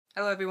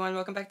Hello everyone,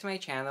 welcome back to my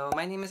channel.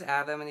 My name is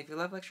Adam, and if you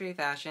love luxury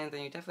fashion,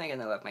 then you're definitely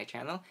gonna love my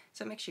channel,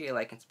 so make sure you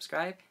like and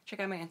subscribe. Check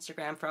out my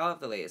Instagram for all of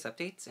the latest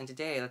updates, and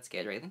today, let's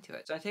get right into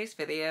it. So in today's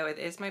video, it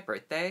is my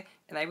birthday,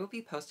 and I will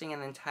be posting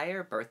an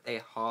entire birthday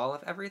haul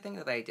of everything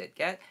that I did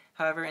get.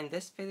 However, in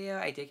this video,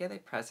 I did get a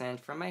present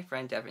from my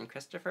friend Devin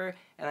Christopher,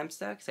 and I'm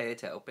so excited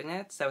to open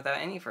it, so without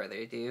any further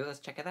ado, let's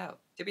check it out.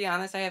 To be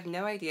honest, I have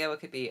no idea what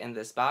could be in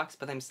this box,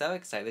 but I'm so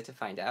excited to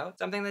find out.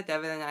 Something that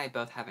Devin and I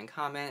both have in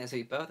common is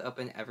we both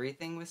open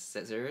everything with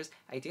scissors.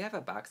 I do have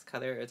a box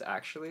cutter. It's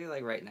actually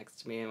like right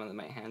next to me in one of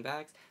my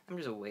handbags. I'm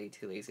just way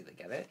too lazy to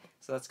get it.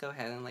 So let's go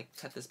ahead and like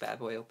cut this bad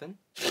boy open.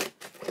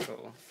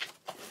 Cool.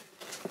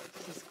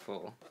 This is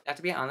cool. Now,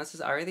 to be honest,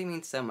 this already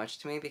means so much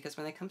to me because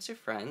when it comes to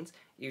friends,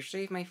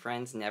 usually my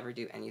friends never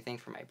do anything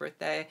for my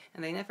birthday,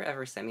 and they never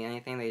ever send me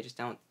anything. They just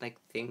don't like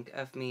think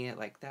of me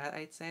like that,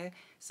 I'd say.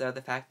 So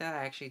the fact that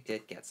I actually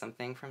did get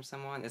something from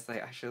someone is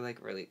like actually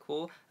like really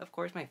cool. Of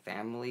course, my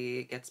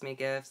family gets me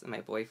gifts, and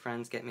my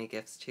boyfriends get me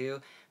gifts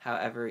too.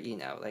 However, you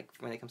know, like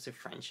when it comes to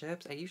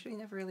friendships, I usually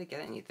never really get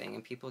anything,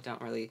 and people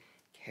don't really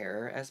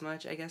care as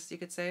much, I guess you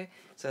could say.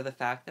 So the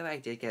fact that I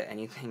did get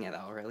anything at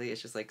all really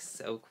is just like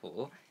so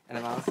cool. And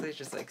I'm honestly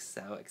just like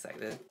so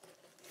excited.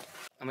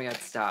 Oh my god,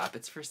 stop.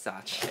 It's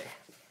Versace.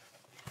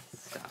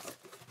 Stop.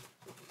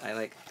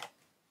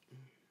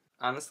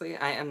 Honestly,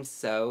 I am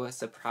so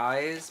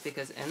surprised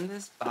because in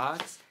this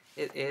box,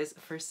 it is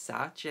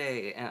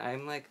Versace. And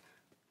I'm like,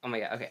 oh my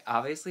god, okay,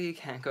 obviously you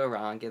can't go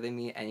wrong giving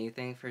me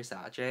anything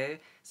Versace,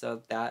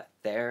 so that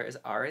there is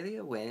already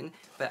a win,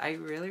 but I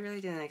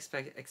really didn't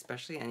expect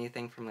especially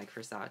anything from like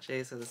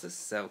Versace, so this is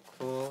so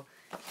cool,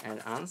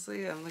 and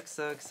honestly, I'm like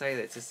so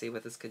excited to see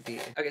what this could be.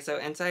 Okay, so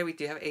inside we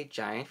do have a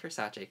giant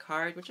Versace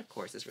card, which of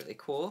course is really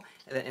cool,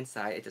 and then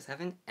inside it does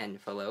have an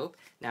envelope.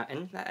 Now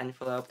in that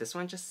envelope, this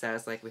one just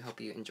says like, we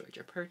hope you enjoyed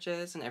your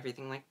purchase and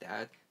everything like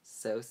that.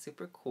 So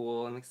super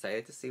cool. I'm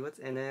excited to see what's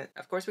in it.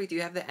 Of course, we do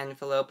have the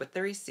envelope with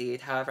the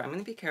receipt. However, I'm going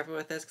to be careful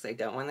with this because I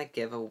don't want to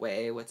give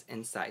away what's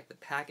inside the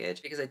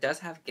package because it does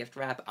have gift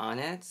wrap on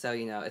it. So,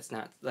 you know, it's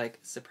not like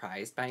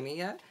surprised by me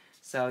yet.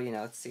 So, you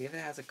know, let's see if it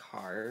has a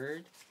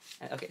card.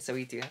 Okay, so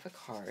we do have a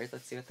card.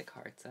 Let's see what the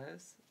card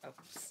says. Oh,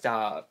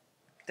 stop.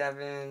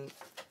 Devin,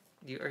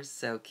 you are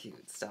so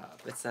cute.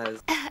 Stop. It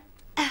says,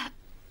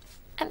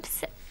 I'm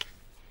sick.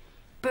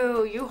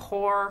 Boo, you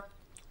whore.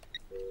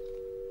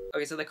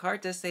 okay, so the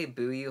card does say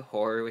 "Boo You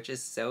Horror," which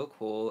is so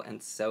cool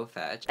and so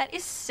fetch. That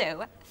is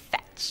so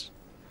fetch.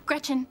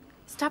 Gretchen,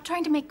 stop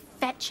trying to make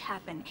fetch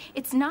happen.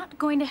 It's not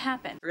going to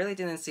happen. Really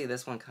didn't see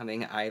this one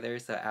coming either,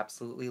 so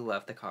absolutely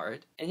love the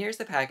card. And here's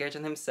the package,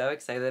 and I'm so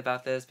excited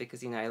about this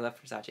because, you know, I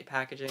love Versace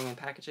packaging, and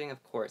packaging,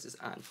 of course, is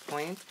on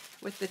point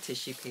with the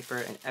tissue paper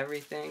and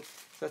everything.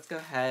 So let's go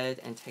ahead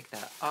and take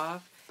that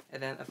off.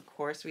 And then, of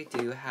course, we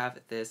do have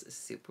this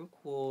super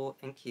cool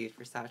and cute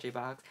Versace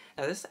box.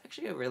 Now, this is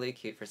actually a really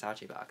cute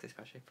Versace box,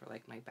 especially for,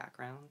 like, my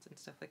backgrounds and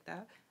stuff like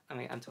that. I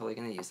mean, I'm totally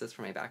going to use this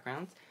for my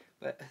backgrounds,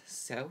 but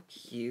so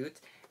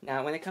cute.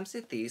 Now, when it comes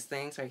to these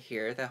things right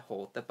here that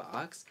hold the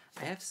box,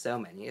 I have so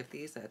many of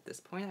these that at this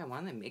point I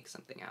want to make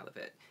something out of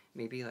it.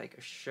 Maybe, like,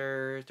 a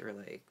shirt or,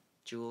 like,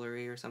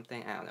 jewelry or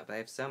something. I don't know, but I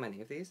have so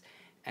many of these.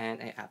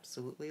 And I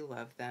absolutely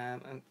love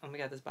them. Oh my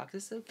god, this box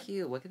is so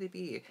cute. What could it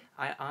be?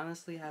 I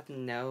honestly have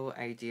no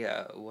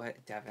idea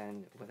what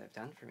Devin would have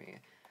done for me.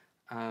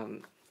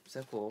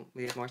 So cool.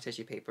 We have more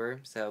tissue paper,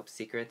 so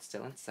secret's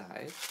still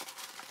inside.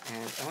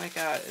 And oh my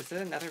god, is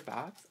it another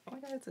box? Oh my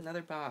god, it's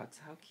another box.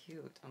 How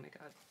cute. Oh my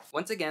god.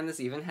 Once again, this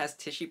even has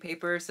tissue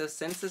paper, so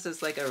since this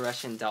is like a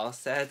Russian doll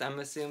set, I'm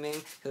assuming,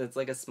 because it's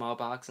like a small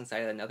box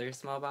inside another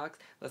small box,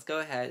 let's go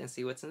ahead and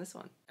see what's in this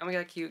one. Oh my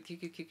god, cute, cute,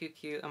 cute, cute, cute,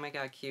 cute. Oh my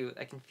god, cute.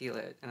 I can feel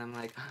it. And I'm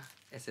like,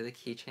 is it a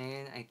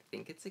keychain? I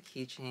think it's a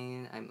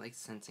keychain. I'm like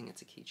sensing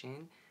it's a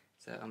keychain.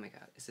 So, oh my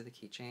god, is it a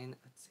keychain?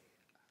 Let's see.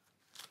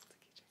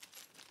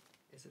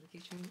 It's a keychain. Is it a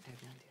keychain? I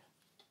have no idea.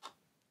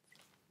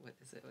 What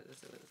is it? What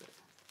is it? What is it?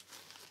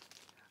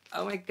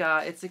 Oh my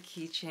god, it's a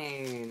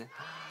keychain.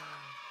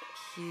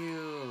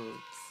 Cute.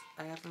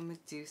 I have a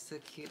Medusa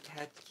cute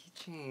head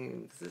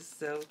keychain. This is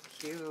so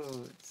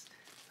cute.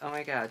 Oh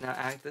my god, now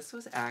this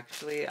was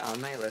actually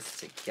on my list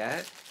to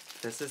get.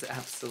 This is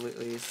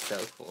absolutely so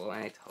cool,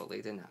 and I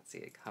totally did not see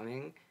it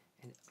coming.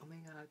 And oh my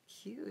god,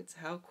 cute.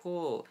 How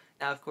cool.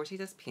 Now, of course, he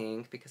does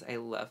pink because I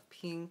love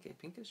pink, and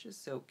pink is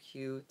just so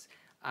cute.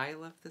 I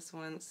love this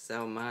one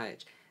so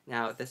much.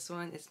 Now, this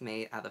one is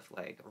made out of,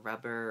 like,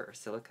 rubber or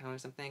silicone or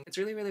something. It's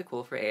really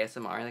cool for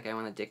ASMR. Like, I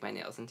want to dig my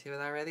nails into it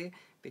already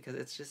because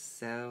it's just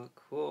so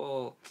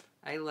cool.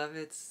 I love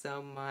it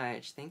so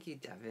much. Thank you,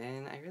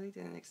 Devin. I really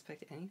didn't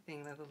expect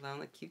anything, let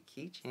alone a cute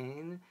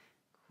keychain.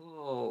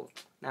 Cool.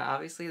 Now,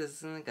 obviously, this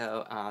is going to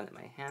go on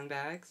my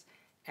handbags.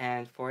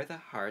 And for the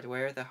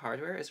hardware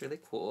is really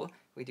cool.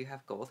 We do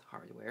have gold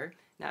hardware.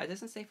 Now, it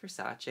doesn't say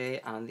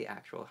Versace on the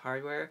actual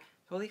hardware.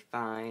 Totally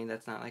fine.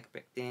 That's not, like, a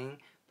big thing.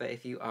 But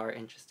if you are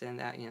interested in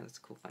that, you know, it's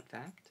a cool fun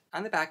fact.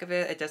 On the back of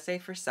it, it does say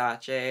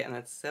Versace, and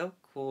that's so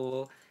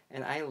cool,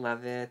 and I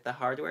love it. The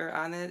hardware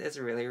on it is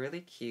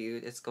really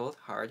cute. It's gold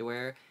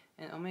hardware,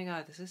 and oh my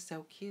god, this is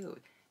so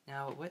cute.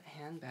 Now, what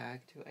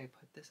handbag do I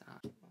put this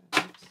on?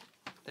 Oops.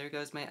 There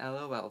goes my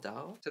LOL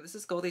doll. So this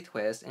is Goldie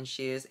Twist, and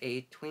she is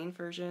a tween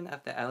version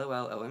of the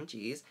LOL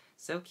OMGs.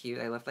 So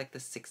cute. I love like the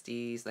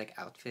 60s like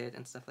outfit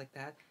and stuff like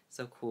that.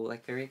 So cool,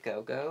 like very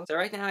go-go. So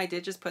right now I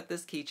did just put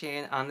this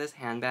keychain on this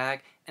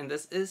handbag, and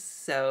this is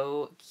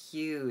so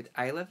cute.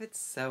 I love it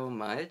so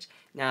much.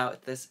 Now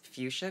this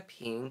fuchsia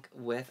pink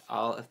with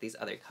all of these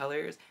other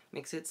colors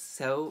makes it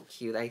so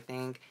cute, I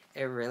think.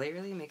 It really,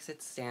 really makes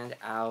it stand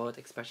out,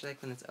 especially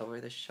like when it's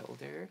over the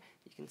shoulder.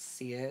 You can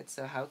see it,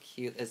 so how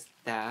cute is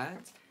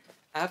that?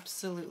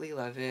 Absolutely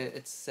love it.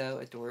 It's so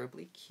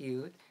adorably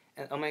cute.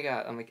 And oh my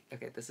god,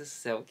 okay, this is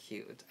so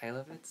cute. I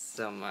love it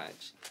so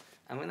much.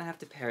 I'm gonna have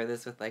to pair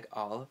this with like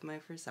all of my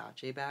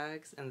Versace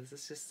bags, and this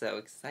is just so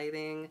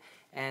exciting.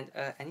 And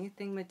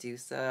anything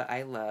Medusa,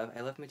 I love.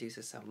 I love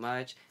Medusa so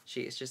much.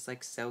 She is just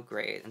like so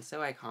great and so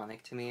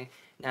iconic to me.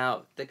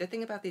 Now, the good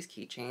thing about these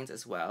keychains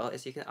as well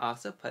is you can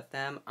also put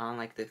them on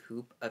like the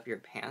hoop of your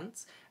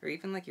pants or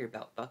even like your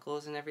belt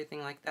buckles and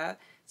everything like that.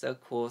 So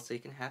cool, so you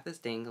can have this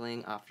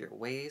dangling off your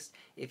waist.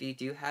 If you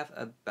do have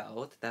a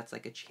belt that's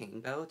like a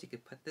chain belt, you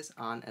could put this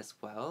on as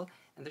well.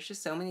 And there's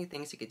just so many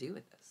things you could do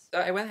with this. So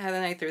I went ahead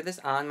and I threw this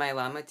on my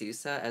La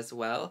Medusa as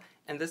well.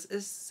 And this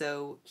is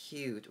so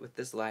cute with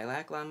this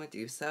lilac La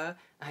Medusa.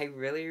 I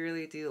really,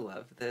 really do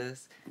love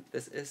this.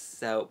 This is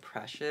so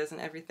precious and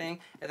everything.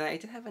 And then I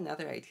did have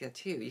another idea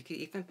too. You could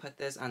even put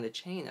this on the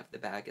chain of the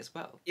bag as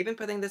well. Even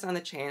putting this on the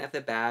chain of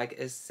the bag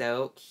is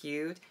so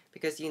cute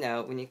because, you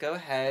know, when you go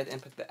ahead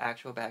and put the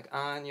actual bag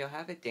on, you'll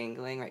have it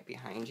dangling right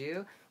behind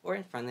you or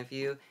in front of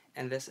you.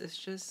 And this is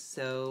just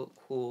so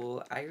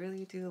cool. I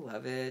really do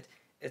love it.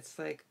 It's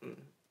like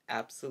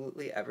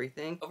absolutely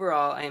everything.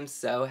 Overall, I am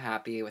so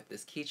happy with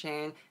this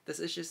keychain. This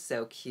is just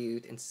so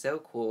cute and so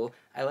cool.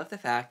 I love the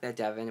fact that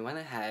Devin went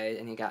ahead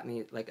and he got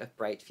me like a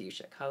bright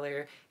fuchsia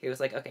color. He was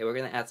like, okay, we're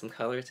gonna add some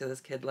color to this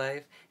kid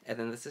life. And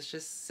then this is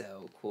just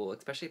so cool,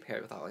 especially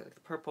paired with all like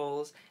the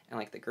purples and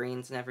like the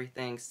greens and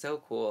everything.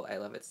 So cool. I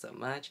love it so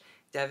much.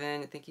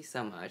 Devin, thank you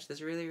so much.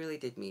 This really, really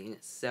did mean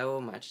so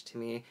much to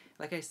me.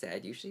 Like I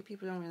said, usually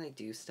people don't really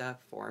do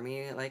stuff for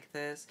me like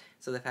this,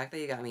 so the fact that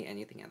you got me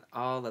anything at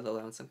all, let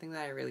alone something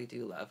that I really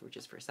do love, which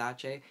is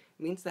Versace,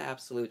 means the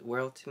absolute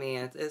world to me,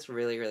 and it is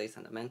really, really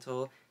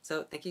sentimental.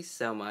 So thank you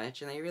so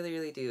much, and I really,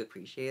 really do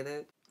appreciate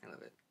it. I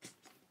love it.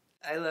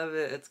 I love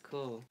it. It's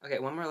cool. Okay,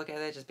 one more look at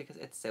it just because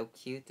it's so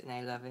cute, and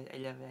I love it. I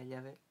love it. I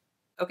love it.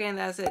 Okay, and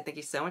that's it. Thank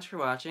you so much for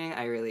watching.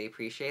 I really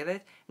appreciate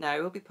it. Now, I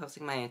will be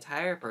posting my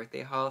entire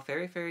birthday haul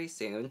very, very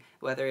soon,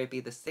 whether it be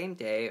the same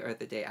day or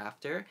the day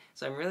after.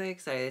 So I'm really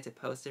excited to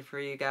post it for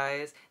you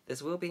guys.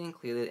 This will be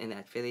included in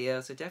that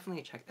video, so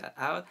definitely check that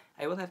out.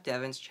 I will have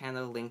Devin's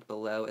channel linked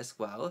below as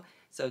well.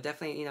 So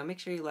definitely, make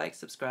sure you like,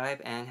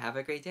 subscribe, and have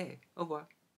a great day. Au revoir.